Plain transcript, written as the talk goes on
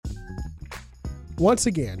Once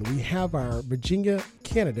again, we have our Virginia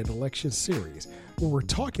Candidate Election Series, where we're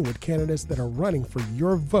talking with candidates that are running for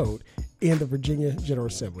your vote in the Virginia General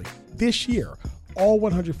Assembly. This year, all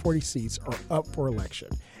 140 seats are up for election.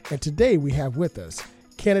 And today we have with us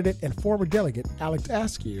candidate and former delegate Alex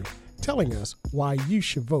Askew telling us why you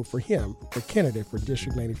should vote for him for candidate for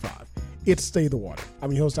District 95. It's Stay the Water.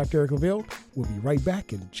 I'm your host, Dr. Eric LaVille. We'll be right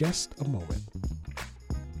back in just a moment.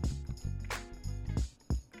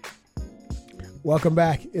 Welcome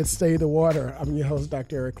back. It's Stay the Water. I'm your host,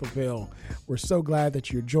 Dr. Eric LaVille. We're so glad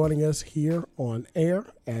that you're joining us here on air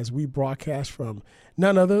as we broadcast from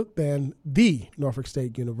none other than the Norfolk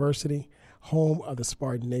State University, home of the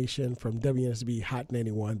Spartan Nation, from WNSB Hot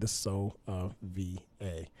 91, the soul of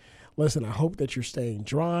VA. Listen, I hope that you're staying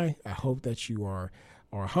dry. I hope that you are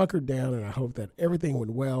hunkered down, and I hope that everything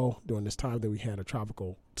went well during this time that we had a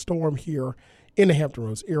tropical storm here in the Hampton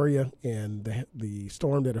Roads area, and the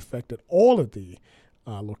storm that affected all of the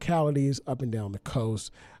localities up and down the coast.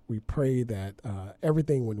 We pray that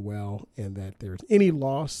everything went well, and that there's any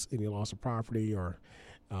loss of property or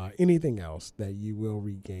anything else, that you will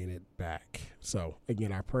regain it back. So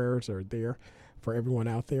again, our prayers are there for everyone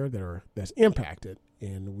out there that's impacted,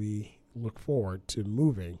 and we look forward to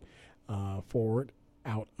moving forward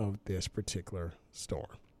out of this particular storm.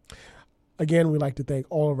 Again, we'd like to thank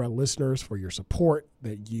all of our listeners for your support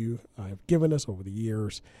that you have given us over the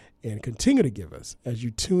years and continue to give us as you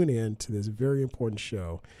tune in to this very important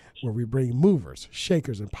show where we bring movers,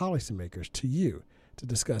 shakers, and policymakers to you to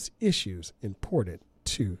discuss issues important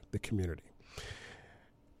to the community.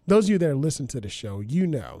 Those of you that are listening to the show, you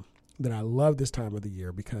know that I love this time of the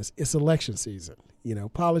year because it's election season. You know,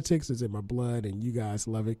 politics is in my blood, and you guys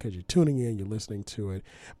love it because you're tuning in, you're listening to it.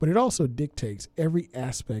 But it also dictates every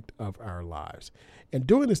aspect of our lives. And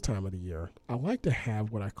during this time of the year, I like to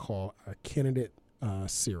have what I call a candidate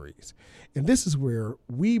series. And this is where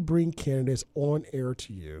we bring candidates on air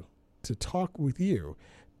to you to talk with you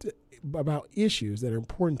about issues that are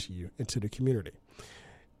important to you and to the community.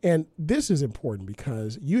 And this is important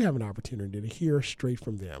because you have an opportunity to hear straight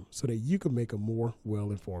from them so that you can make a more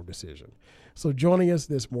well-informed decision. So joining us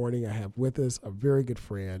this morning, I have with us a very good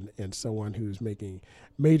friend and someone who's making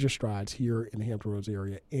major strides here in the Hampton Roads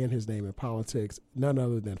area and his name in politics, none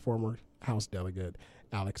other than former House Delegate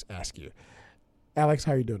Alex Askew. Alex,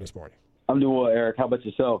 how are you doing this morning? I'm doing well, Eric. How about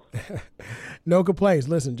yourself? No complaints.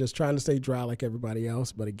 Listen, just trying to stay dry like everybody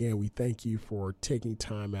else. But again, we thank you for taking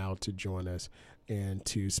time out to join us and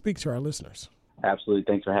to speak to our listeners. Absolutely.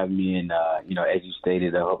 Thanks for having me. And, as you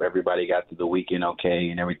stated, I hope everybody got through the weekend okay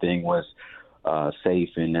and everything was safe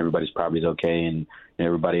and everybody's property is okay. And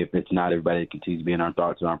everybody, if it's not, everybody continues to be in our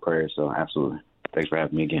thoughts and our prayers. So absolutely. Thanks for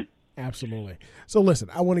having me again. Absolutely. So listen,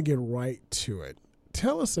 I want to get right to it.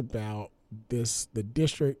 Tell us about the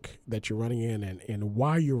district that you're running in and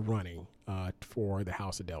why you're running for the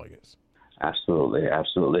House of Delegates. Absolutely.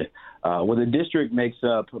 Well, the district makes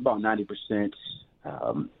up about 90%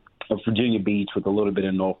 of Virginia Beach with a little bit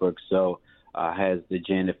of Norfolk. So has the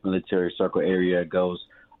Janet Military Circle area, goes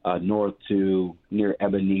north to near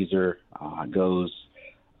Ebenezer, goes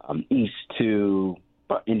east to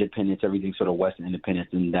Independence, everything sort of west of Independence,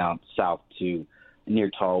 and down south to near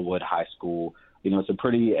Tallwood High School. It's a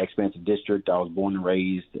pretty expansive district. I was born and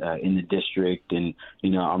raised in the district, and,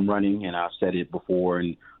 I'm running, and I've said it before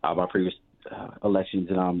in my previous elections,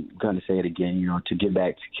 and I'm going to say it again, to give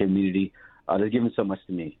back to community. They're giving so much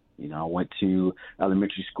to me. I went to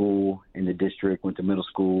elementary school in the district, went to middle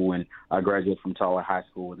school, and I graduated from Tallwood High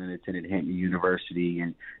School and then attended Hampton University.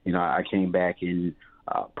 And, I came back in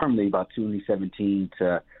permanently about 2017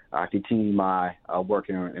 to continue my work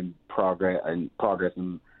in progress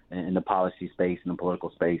in the policy space and the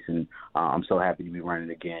political space. And I'm so happy to be running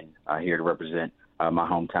again here to represent my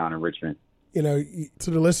hometown in Richmond.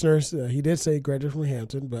 To the listeners, he did say graduate from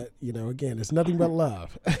Hampton, but, again, it's nothing but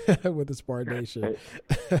love with the Spartan Nation.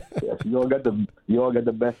 Yes, you all got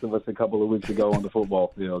the best of us a couple of weeks ago on the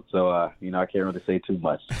football field. So, I can't really say too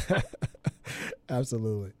much.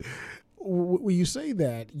 Absolutely. When you say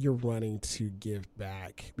that you're running to give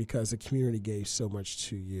back because the community gave so much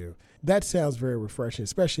to you, that sounds very refreshing,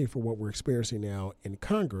 especially for what we're experiencing now in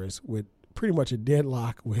Congress with pretty much a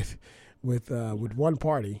deadlock with one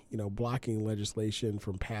party, blocking legislation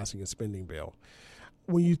from passing a spending bill.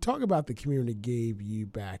 When you talk about the community gave you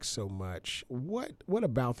back so much, what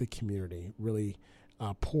about the community really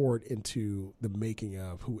poured into the making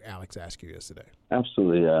of who Alex Askew is today?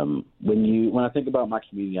 Absolutely. When I think about my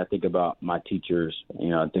community, I think about my teachers.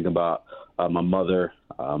 I think about my mother,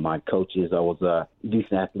 my coaches. I was a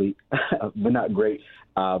decent athlete, but not great.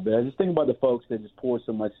 But I just think about the folks that just poured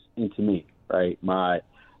so much into me. Right, my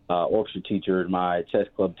orchestra teachers, my chess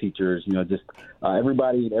club teachers, just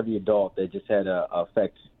everybody and every adult that just had a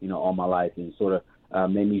effect, on my life and sort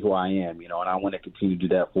of made me who I am, and I want to continue to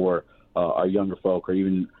do that for our younger folk or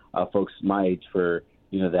even folks my age for,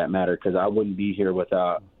 that matter, because I wouldn't be here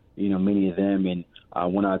without, many of them. And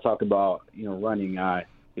when I talk about, running, I,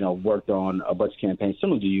 worked on a bunch of campaigns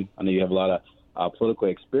similar to you. I know you have a lot of political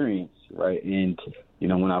experience, right? And,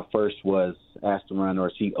 when I first was asked to run or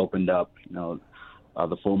a seat opened up,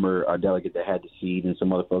 the former delegate that had the seat and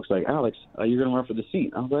some other folks like, Alex, you're going to run for the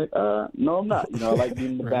seat. I was like, no, I'm not. I like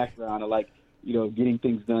being in the background. I like, getting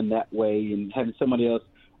things done that way and having somebody else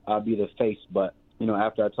be the face. But,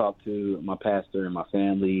 after I talked to my pastor and my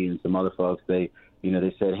family and some other folks, they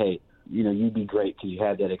said, hey, you'd be great because you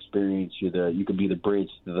had that experience. You could be the bridge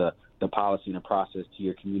to the policy and the process to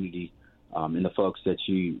your community and the folks that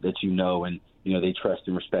you know and, they trust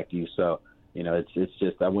and respect you. So, it's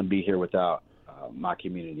just I wouldn't be here without my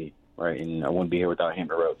community, right? And I wouldn't be here without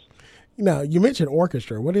Hampton Roads. Now, you mentioned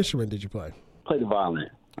orchestra. What instrument did you play? Played the violin.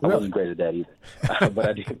 Really? I wasn't great at that either, but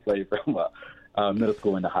I did play from middle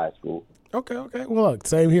school into high school. Okay. Well, look,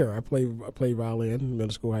 same here. I played violin in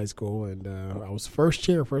middle school, high school, and I was first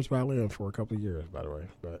violin for a couple of years, by the way.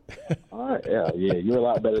 But all right, yeah, you're a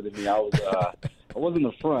lot better than me. I was in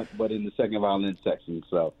the front, but in the second violin section.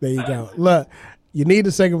 So there you go. Look, you need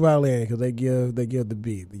the second violin because they give the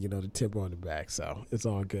beat, the tip on the back. So it's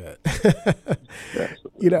all good.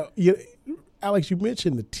 Alex, you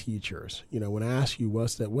mentioned the teachers. When I asked you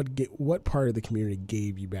what part of the community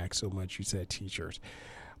gave you back so much, you said teachers.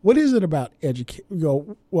 What is it about education?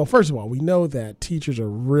 Well, first of all, we know that teachers are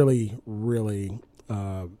really, really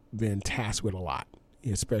been tasked with a lot,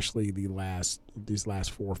 especially these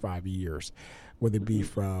last 4 or 5 years, whether it be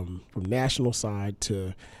from national side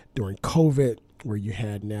to during COVID, where you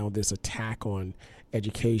had now this attack on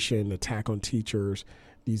education, attack on teachers,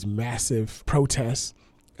 these massive protests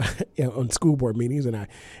on school board meetings. And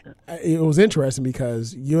it was interesting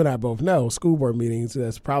because you and I both know school board meetings,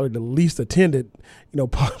 that's probably the least attended,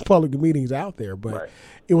 public meetings out there, but right.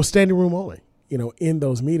 It was standing room only, in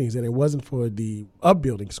those meetings. And it wasn't for the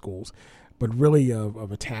upbuilding schools, but really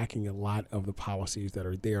of attacking a lot of the policies that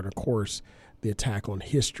are there. And of course, the attack on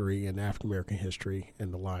history and African-American history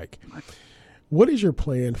and the like. What is your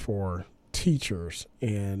plan for teachers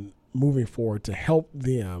and moving forward to help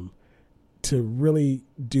them to really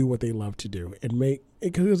do what they love to do and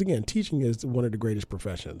because again, teaching is one of the greatest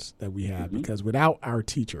professions that we have, because without our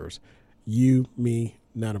teachers, you, me,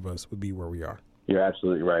 none of us would be where we are. You're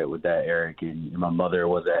absolutely right with that, Eric. And my mother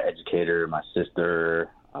was an educator, my sister,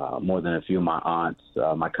 more than a few of my aunts,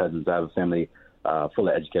 my cousins. I have a family full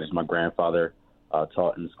of educators. My grandfather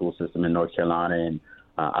taught in the school system in North Carolina. And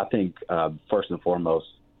I think first and foremost,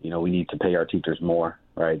 we need to pay our teachers more,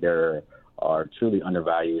 right? They're truly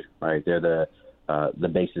undervalued, right? They're the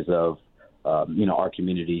basis of, our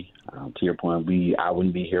community. To your point, I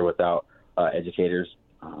wouldn't be here without educators.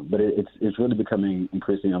 But it's really becoming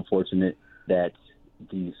increasingly unfortunate that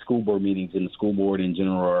the school board meetings and the school board in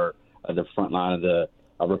general are the front line of the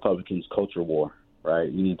Republicans' culture war,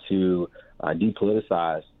 right? We need to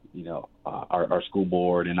depoliticize, our school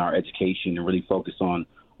board and our education and really focus on,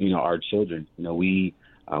 our children. We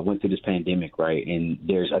went through this pandemic, right? And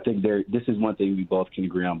this is one thing we both can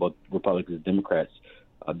agree on, both Republicans and Democrats.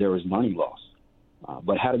 There was money loss.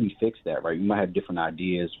 But how do we fix that, right? We might have different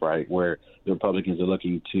ideas, right, where the Republicans are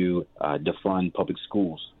looking to defund public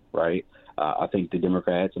schools, right? I think the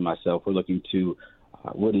Democrats and myself are looking to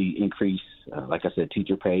really increase, like I said,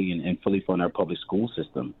 teacher pay and fully fund our public school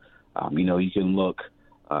system. You can look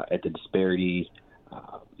at the disparity,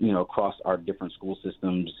 across our different school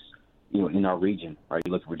systems, in our region, right?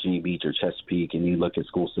 You look at Virginia Beach or Chesapeake, and you look at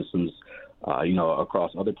school systems,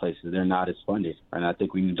 across other places. They're not as funded. And I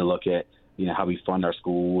think we need to look at, how we fund our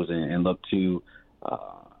schools and look to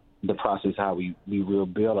the process, how we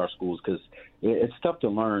rebuild our schools, because it's tough to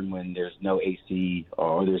learn when there's no AC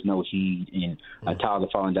or there's no heat and tiles are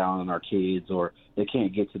falling down on our kids, or they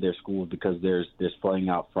can't get to their schools because there's flooding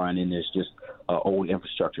out front and there's just old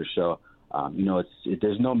infrastructure. So,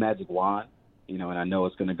 there's no magic wand. And I know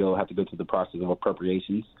it's going to have to go through the process of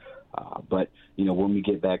appropriations. But when we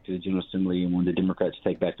get back to the General Assembly and when the Democrats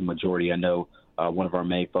take back the majority, I know one of our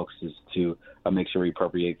main focuses to make sure we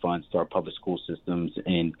appropriate funds to our public school systems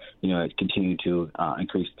and, continue to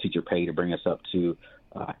increase teacher pay to bring us up to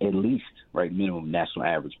at least, right, minimum national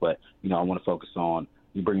average. But, I want to focus on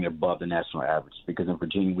bringing it above the national average, because in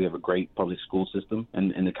Virginia we have a great public school system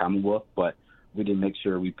in the Commonwealth, but we didn't make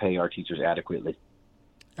sure we pay our teachers adequately.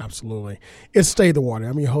 Absolutely. It's Stay the Water.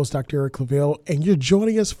 I'm your host, Dr. Eric Claville, and you're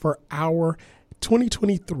joining us for our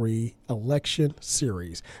 2023 election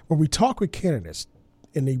series where we talk with candidates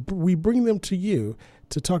and we bring them to you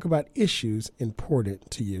to talk about issues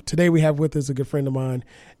important to you. Today we have with us a good friend of mine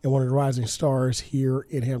and one of the rising stars here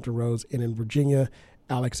in Hampton Roads and in Virginia,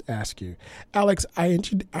 Alex Askew. Alex, I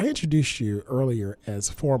introduced you earlier as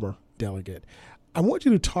former delegate. I want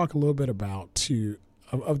you to talk a little bit about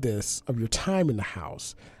of your time in the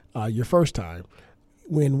House, your first time,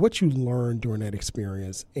 what you learned during that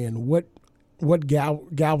experience, and what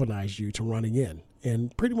galvanized you to running in,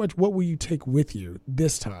 and pretty much what will you take with you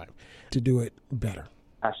this time to do it better?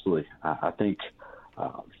 Absolutely. I think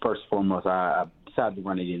first and foremost, I decided to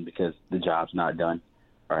run it in because the job's not done.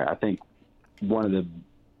 All right. I think one of the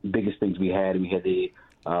biggest things we had the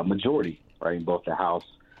majority, right, in both the House,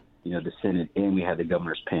 the Senate, and we had the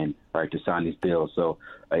governor's pen, right, to sign these bills. So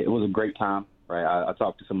it was a great time, right? I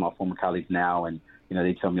talk to some of my former colleagues now, and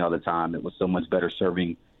they tell me all the time it was so much better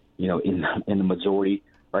serving, in the majority,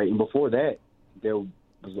 right? And before that, there was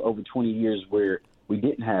over 20 years where we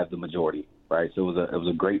didn't have the majority, right? So it was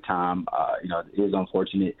a great time. It is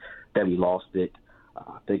unfortunate that we lost it.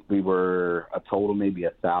 I think we were a total maybe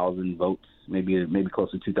 1,000 votes, maybe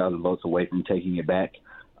close to 2,000 votes away from taking it back.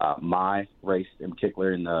 My race in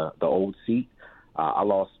particular in the old seat, I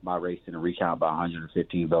lost my race in a recount by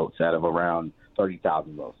 115 votes out of around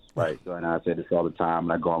 30,000 votes, right? So, and I say this all the time,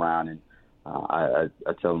 and I go around and I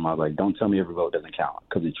tell them, I was like, don't tell me every vote doesn't count,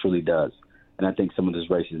 because it truly does. And I think some of those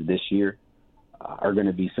races this year are going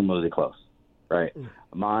to be similarly close, right?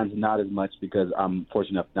 Mine's not as much because I'm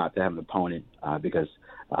fortunate enough not to have an opponent because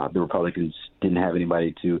the Republicans didn't have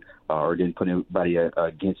anybody or didn't put anybody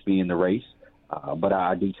against me in the race. But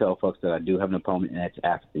I do tell folks that I do have an opponent, and that's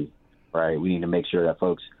apathy, right? We need to make sure that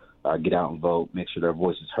folks get out and vote, make sure their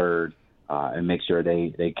voice is heard, and make sure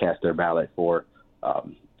they cast their ballot for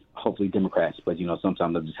hopefully Democrats. But,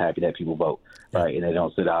 sometimes I'm just happy that people vote, right, and they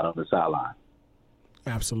don't sit out on the sideline.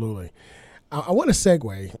 Absolutely. I want to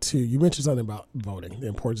segue to, you mentioned something about voting, the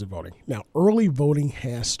importance of voting. Now, early voting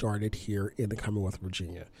has started here in the Commonwealth of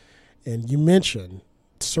Virginia, and you mentioned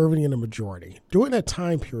serving in a majority. During that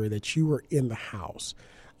time period that you were in the House,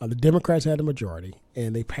 the Democrats had a majority,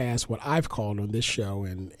 and they passed what I've called on this show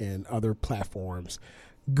and other platforms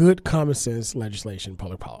good common sense legislation,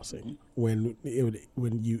 public policy. When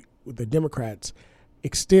the Democrats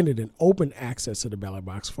extended an open access to the ballot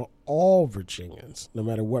box for all Virginians, no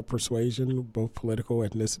matter what persuasion, both political,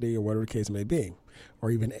 ethnicity, or whatever the case may be,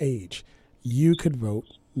 or even age, you could vote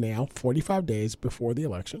now 45 days before the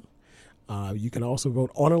election. You can also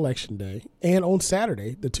vote on Election Day and on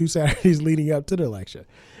Saturday, the 2 Saturdays leading up to the election,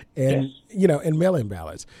 and and mail-in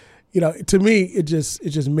ballots. To me, it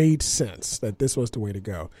just made sense that this was the way to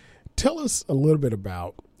go. Tell us a little bit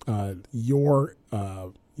about your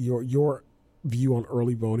view on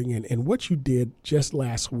early voting and what you did just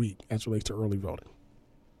last week as it relates to early voting.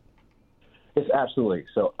 Yes, absolutely.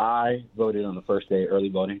 So I voted on the first day of early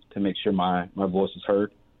voting to make sure my voice was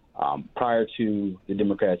heard. Prior to the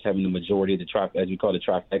Democrats having the majority of as we call the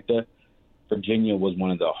trifecta, Virginia was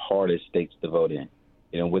one of the hardest states to vote in.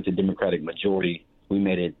 With the Democratic majority, we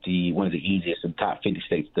made it one of the easiest of top 50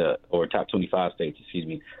 states or top 25 states,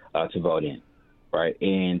 to vote in, right?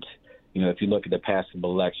 And if you look at the past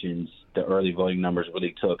couple elections, the early voting numbers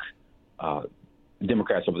really took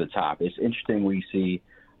Democrats over the top. It's interesting when you see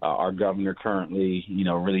our governor currently,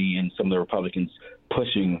 really, and some of the Republicans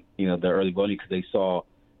pushing, the early voting because they saw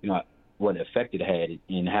what effect it had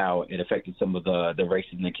and how it affected some of the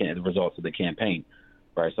races and the results of the campaign,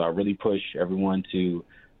 right? So I really push everyone to,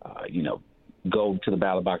 go to the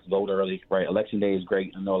ballot box, vote early, right? Election Day is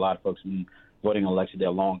great. I know a lot of folks have been voting on Election Day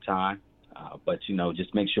a long time, but,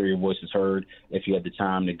 just make sure your voice is heard. If you have the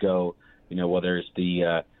time to go, whether it's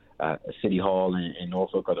the City Hall in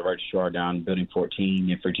Norfolk or the registrar down in Building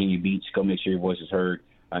 14 in Virginia Beach, go make sure your voice is heard.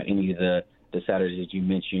 Any of the Saturdays that you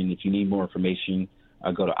mentioned. If you need more information,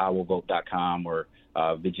 go to iwillvote.com or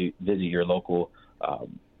visit your local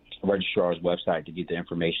registrar's website to get the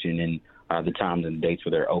information and the times and the dates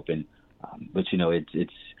where they're open. But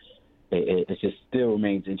it just still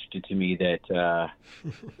remains interesting to me that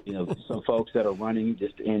some folks that are running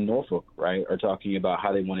just in Norfolk, right, are talking about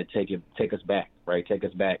how they want to take us back, right, take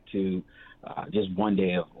us back to just one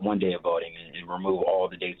day of voting and remove all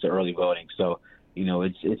the dates of early voting. So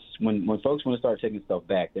it's when folks want to start taking stuff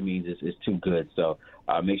back, that means it's too good. So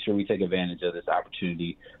make sure we take advantage of this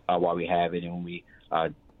opportunity while we have it, and when we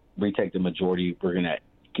retake the majority, we're going to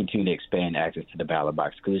continue to expand access to the ballot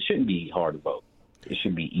box because it shouldn't be hard to vote. It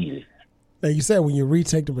should be easy. Now, you said when you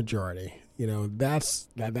retake the majority, that's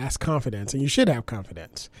confidence, and you should have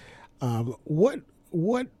confidence. What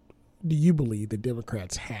do you believe the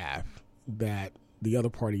Democrats have, that the other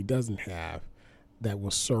party doesn't have that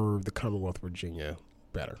will serve the Commonwealth of Virginia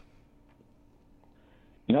better?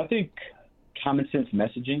 I think common sense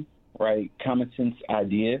messaging, right? Common sense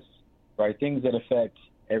ideas, right? Things that affect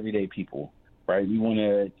everyday people, right? We want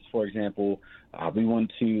to, for example, we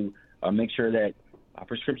want to make sure that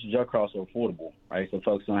prescription drug costs are affordable, right? So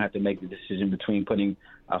folks don't have to make the decision between putting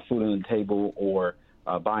food on the table or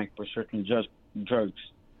buying prescription drugs,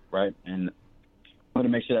 right? And we want to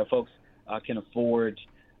make sure that folks can afford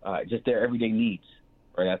just their everyday needs,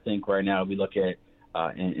 right? I think right now we look at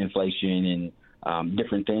inflation and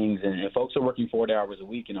different things, and folks are working 40 hours a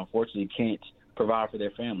week and unfortunately can't provide for their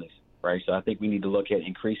families, right? So I think we need to look at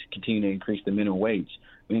continue to increase the minimum wage.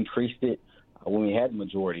 We increased it when we had the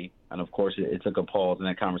majority, and of course it took a pause, and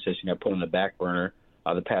that conversation got put on the back burner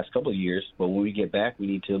the past couple of years. But when we get back, we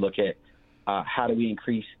need to look at how do we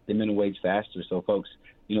increase the minimum wage faster so folks,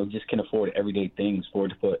 just can afford everyday things, afford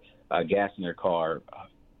to put gas in their car,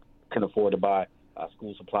 can afford to buy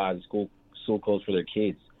school supplies and school clothes for their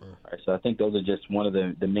kids. Right? So I think those are just one of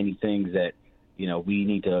the many things that we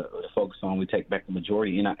need to focus on. We take back the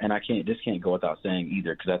majority, and I can't go without saying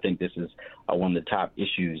either, because I think this is one of the top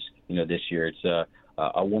issues this year. It's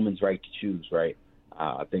a woman's right to choose, right?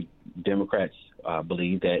 I think Democrats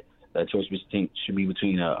believe that the choice should be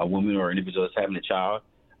between a woman or an individual that's having a child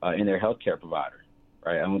and their health care provider,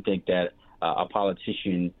 right? I don't think that a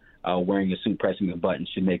politician wearing a suit, pressing a button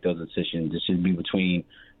should make those decisions. It should be between,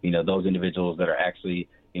 those individuals that are actually,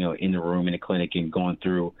 in the room in the clinic and going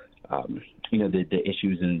through, the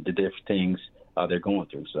issues and the different things they're going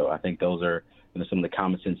through. So I think those are some of the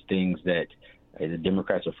common sense things that the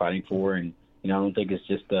Democrats are fighting for. And, I don't think it's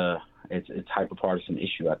just it's hyper-partisan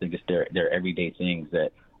issue. I think it's their everyday things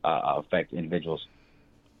that affect individuals.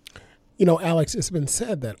 Alex, it's been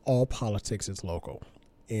said that all politics is local.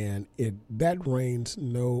 And that reigns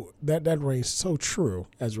so true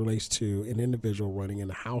as it relates to an individual running in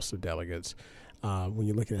the House of Delegates when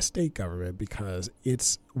you're looking at state government, because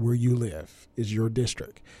it's where you live, is your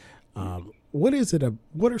district. What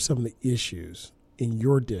are some of the issues in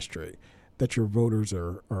your district that your voters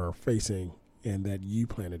are facing and that you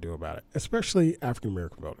plan to do about it, especially African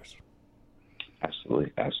American voters?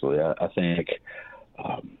 Absolutely. I think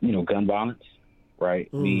gun violence, right?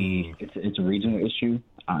 It's a regional issue.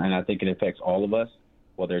 And I think it affects all of us,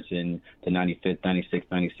 whether it's in the 95th, 96th,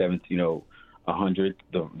 97th, 100th,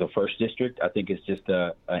 the first district. I think it's just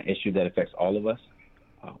an issue that affects all of us.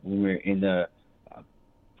 When we were in the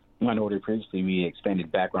minority previously, we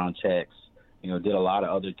expanded background checks, did a lot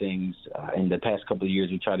of other things. In the past couple of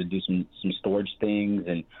years, we tried to do some storage things,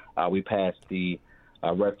 and we passed the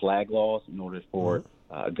red flag laws in order for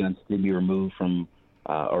guns to be removed from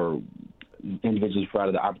or individuals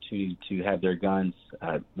provided the opportunity to have their guns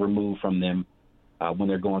removed from them when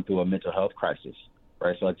they're going through a mental health crisis,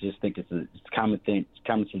 right? So I just think it's common sense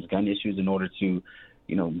gun issues in order to,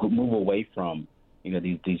 move away from,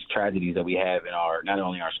 these tragedies that we have in not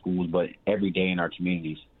only our schools but every day in our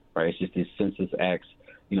communities, right? It's just this senseless acts,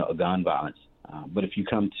 of gun violence. But if you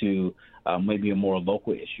come to maybe a more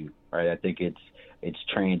local issue, right? I think it's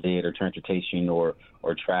transit or transportation or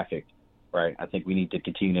traffic. Right. I think we need to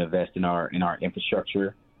continue to invest in our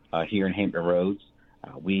infrastructure here in Hampton Roads.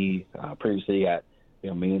 We previously got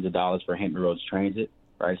millions of dollars for Hampton Roads Transit.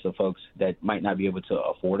 Right. So folks that might not be able to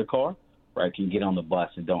afford a car, right, can get on the bus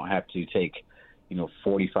and don't have to take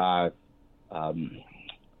 45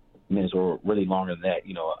 minutes or really longer than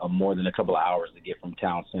that. More than a couple of hours to get from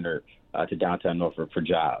town center to downtown Norfolk for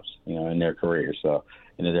jobs. In their careers. So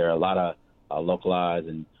there are a lot of localized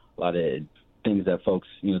and a lot of things that folks,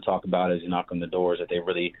 talk about as you knock on the doors that they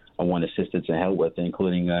really want assistance and help with,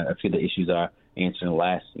 including a few of the issues I answered in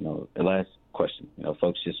the last question.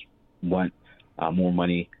 Folks just want more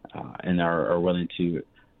money and are willing to,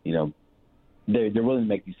 they're willing to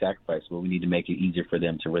make these sacrifices, but we need to make it easier for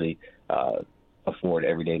them to really afford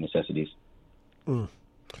everyday necessities. When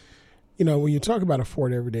you talk about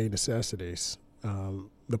afford everyday necessities,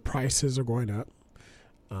 the prices are going up,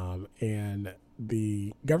 and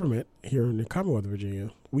the government here in the Commonwealth of Virginia,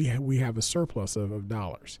 we have a surplus of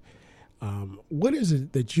dollars. What is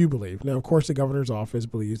it that you believe? Now, of course, the governor's office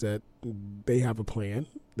believes that they have a plan,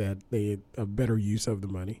 that they a better use of the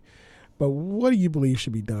money. But what do you believe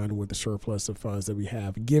should be done with the surplus of funds that we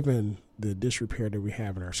have, given the disrepair that we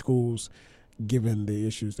have in our schools, given the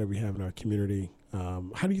issues that we have in our community?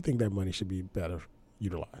 How do you think that money should be better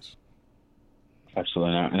utilized?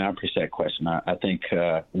 Absolutely, and I appreciate that question. I think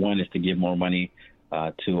one is to give more money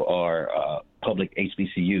to our public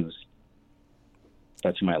HBCUs.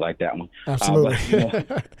 thought you might like that one. Absolutely.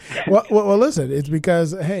 Well, listen, it's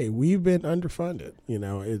because, hey, we've been underfunded.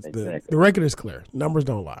 It's Exactly. the record is clear. Numbers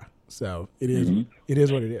don't lie. So it is It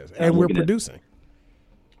is what it is. And we're producing.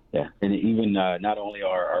 Yeah, and even not only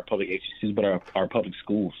our public agencies, but our public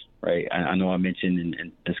schools, right? I know I mentioned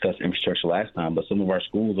and discussed infrastructure last time, but some of our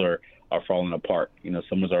schools are falling apart.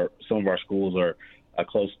 Some of our schools are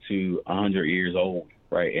close to 100 years old,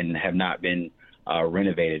 right, and have not been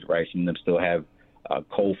renovated, right? Some of them still have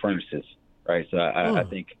coal furnaces, right? So I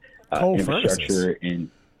think infrastructure and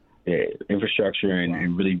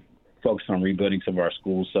really focus on rebuilding some of our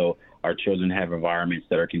schools so our children have environments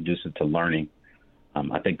that are conducive to learning.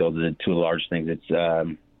 I think those are the two large things.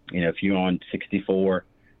 It's, if you're on 64,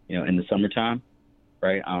 in the summertime,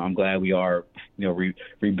 right, I'm glad we are,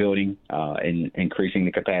 rebuilding and increasing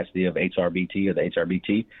the capacity of the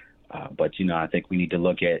HRBT. But, I think we need to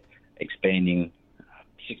look at expanding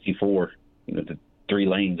 64, the 3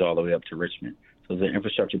 lanes all the way up to Richmond. So the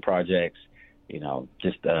infrastructure projects,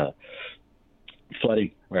 just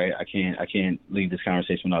flooding, right? I can't leave this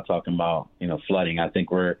conversation without talking about, flooding. I think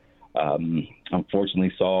we're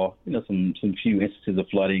unfortunately saw, some few instances of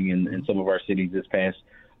flooding in some of our cities this past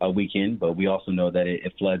weekend, but we also know that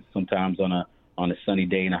it floods sometimes on a sunny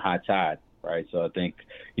day and a high tide, right? So I think,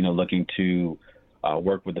 looking to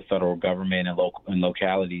work with the federal government and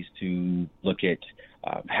localities to look at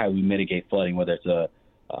how we mitigate flooding, whether it's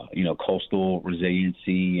coastal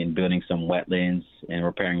resiliency and building some wetlands and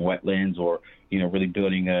repairing wetlands, or really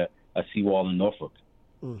building a seawall in Norfolk.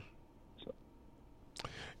 Mm.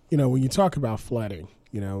 When you talk about flooding,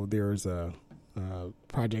 there's a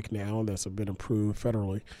project now that's been approved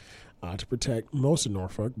federally to protect most of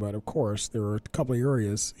Norfolk. But, of course, there are a couple of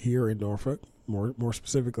areas here in Norfolk, more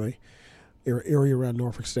specifically, area around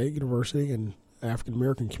Norfolk State University and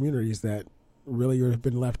African-American communities that really have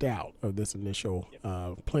been left out of this initial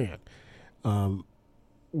plan.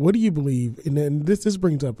 What do you believe? And then this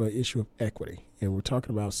brings up an issue of equity, and we're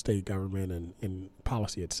talking about state government and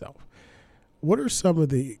policy itself. What are some of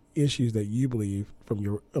the issues that you believe from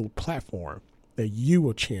your platform that you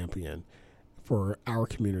will champion for our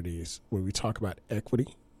communities when we talk about equity,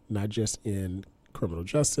 not just in criminal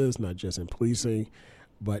justice, not just in policing,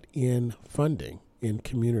 but in funding, in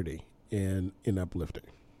community, and in uplifting?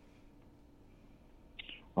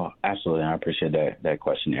 Well, absolutely. I appreciate that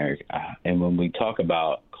question, Eric. And when we talk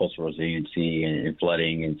about coastal resiliency and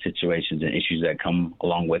flooding and situations and issues that come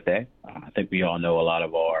along with that, I think we all know a lot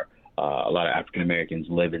of African Americans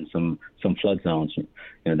live in some flood zones,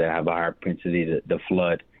 that have a higher propensity to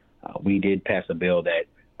flood. We did pass a bill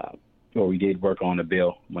we did work on a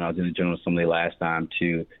bill when I was in the General Assembly last time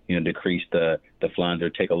to, decrease the funds or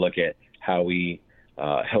take a look at how we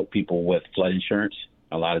help people with flood insurance.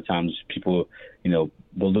 A lot of times people,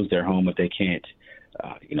 will lose their home if they can't,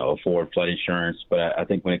 afford flood insurance. But I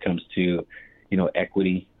think when it comes to,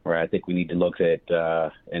 equity, right, I think we need to look at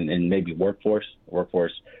and maybe workforce,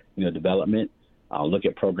 development. Look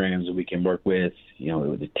at programs that we can work with,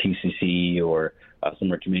 the TCC or some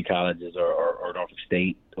of our community colleges or Norfolk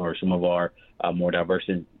State or some of our more diverse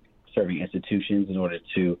serving institutions in order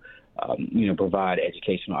to, provide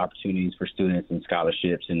educational opportunities for students and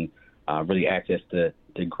scholarships and really access to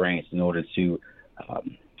grants in order to,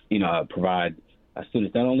 provide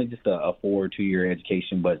students not only just a 4 or 2-year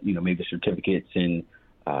education, but, maybe certificates in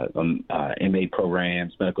MA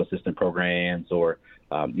programs, medical assistant programs, or,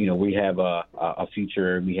 we have a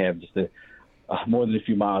future. We have just more than a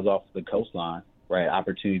few miles off the coastline, right?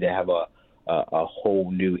 Opportunity to have a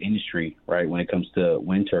whole new industry, right, when it comes to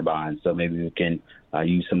wind turbines. So maybe we can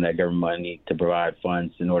use some of that government money to provide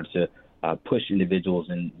funds in order to push individuals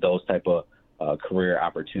in those type of career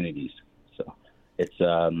opportunities. So it's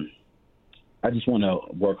I just want to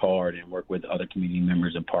work hard and work with other community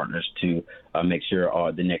members and partners to make sure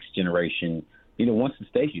the next generation, wants to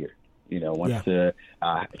stay here, wants to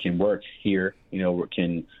can work here,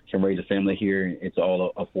 can raise a family here. It's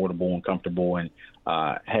all affordable and comfortable and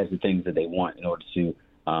has the things that they want in order to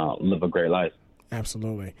live a great life.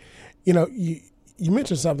 Absolutely. You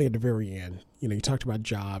mentioned something at the very end. You talked about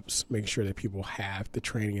jobs, making sure that people have the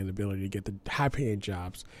training and ability to get the high-paying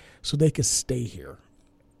jobs so they can stay here.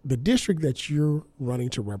 The district that you're running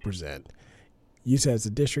to represent, you said it's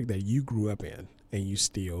a district that you grew up in and you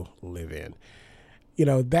still live in.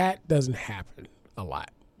 That doesn't happen a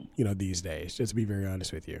lot, these days, just to be very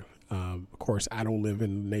honest with you. Of course, I don't live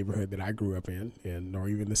in the neighborhood that I grew up in nor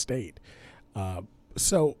even the state.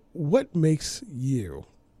 So what is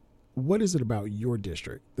it about your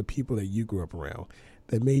district, the people that you grew up around,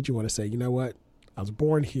 that made you want to say, you know what, I was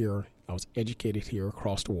born here, I was educated here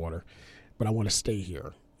across the water, but I want to stay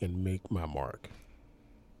here and make my mark?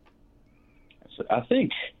 I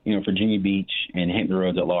think, Virginia Beach and Hampton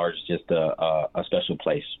Roads at large is just a special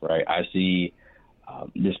place, right? I see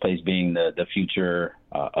this place being the future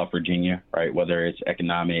of Virginia, right? Whether it's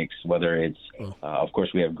economics, whether it's, of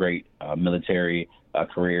course, we have great military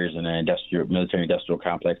careers and an military industrial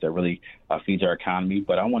complex that really feeds our economy.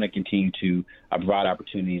 But I want to continue to provide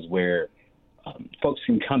opportunities where folks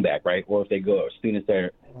can come back, right? Or if they go, students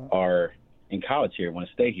that are in college here want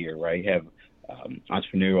to stay here, right? Have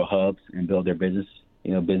entrepreneurial hubs and build their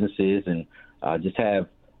businesses and just have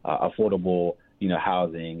affordable,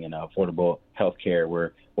 housing and affordable health care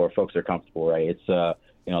where folks are comfortable, right? It's, a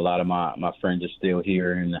lot of my friends are still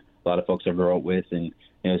here and a lot of folks I grew up with. And,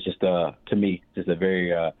 it's just, to me, just a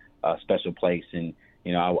very special place. And,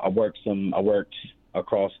 I worked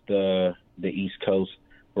across the East Coast,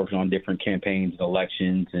 working on different campaigns and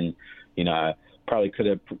elections. And, I probably could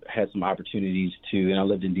have had some opportunities and I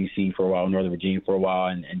lived in D.C. for a while, Northern Virginia for a while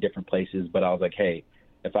and different places. But I was like, hey,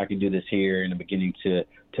 if I can do this here in the beginning to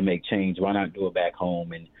make change, why not do it back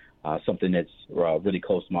home? And something that's really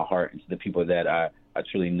close to my heart and to the people that I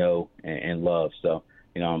truly know and love. So,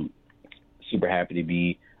 I'm super happy to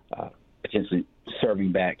be potentially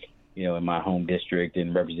serving back, in my home district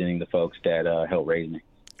and representing the folks that helped raise me.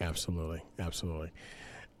 Absolutely. Absolutely.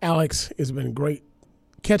 Alex, it's been great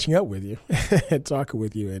catching up with you and talking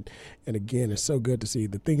with you. And again, it's so good to see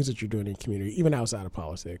the things that you're doing in the community, even outside of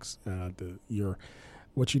politics,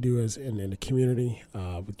 what you do is in the community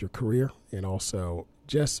with your career and also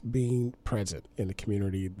just being present in the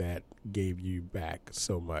community that gave you back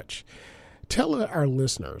so much. Tell our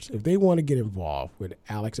listeners, if they want to get involved with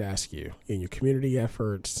Alex Askew in your community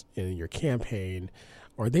efforts, in your campaign,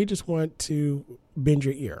 or they just want to bend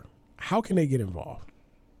your ear, how can they get involved?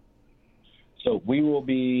 So we will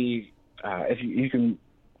be, if you can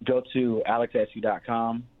go to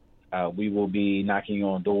alexaskew.com, we will be knocking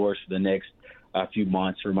on doors for the next few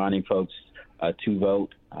months, reminding folks to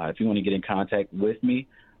vote. If you want to get in contact with me,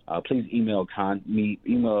 please email me.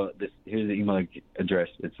 Email this. Here's the email address.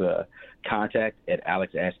 It's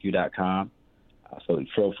contact@alexaskew.com. So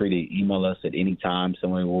feel free to email us at any time.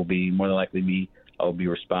 Someone will be more than likely me. I will be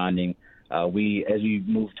responding. As we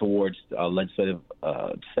move towards legislative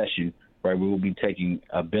session, right, we will be taking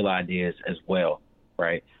bill ideas as well,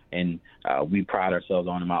 right? And we pride ourselves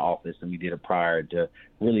on in my office, and we did it prior to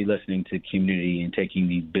really listening to community and taking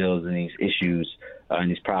these bills and these issues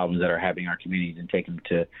and these problems that are happening in our communities and take them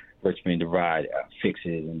to Richmond Divide, fix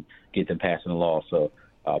it, and get them passed in the law. So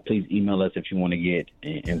please email us if you want to get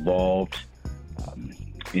involved,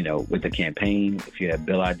 with the campaign, if you have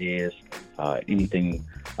bill ideas, anything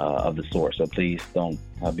of the sort. So please don't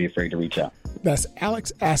be afraid to reach out. That's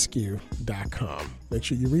alexaskew.com. Make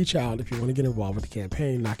sure you reach out if you want to get involved with the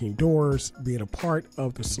campaign, knocking doors, being a part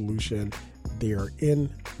of the solution there in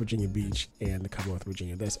Virginia Beach and the Commonwealth of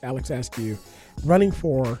Virginia. That's Alex Askew running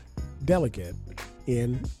for delegate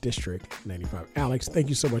in District 95. Alex, thank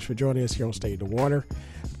you so much for joining us here on State of the Water.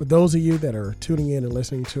 For those of you that are tuning in and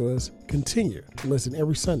listening to us, continue to listen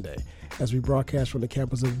every Sunday as we broadcast from the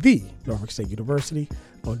campus of the Norfolk State University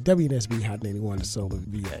on WNSB Hot 91 in Solar,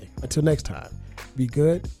 VA. Until next time, be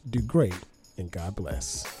good, do great, and God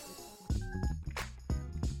bless.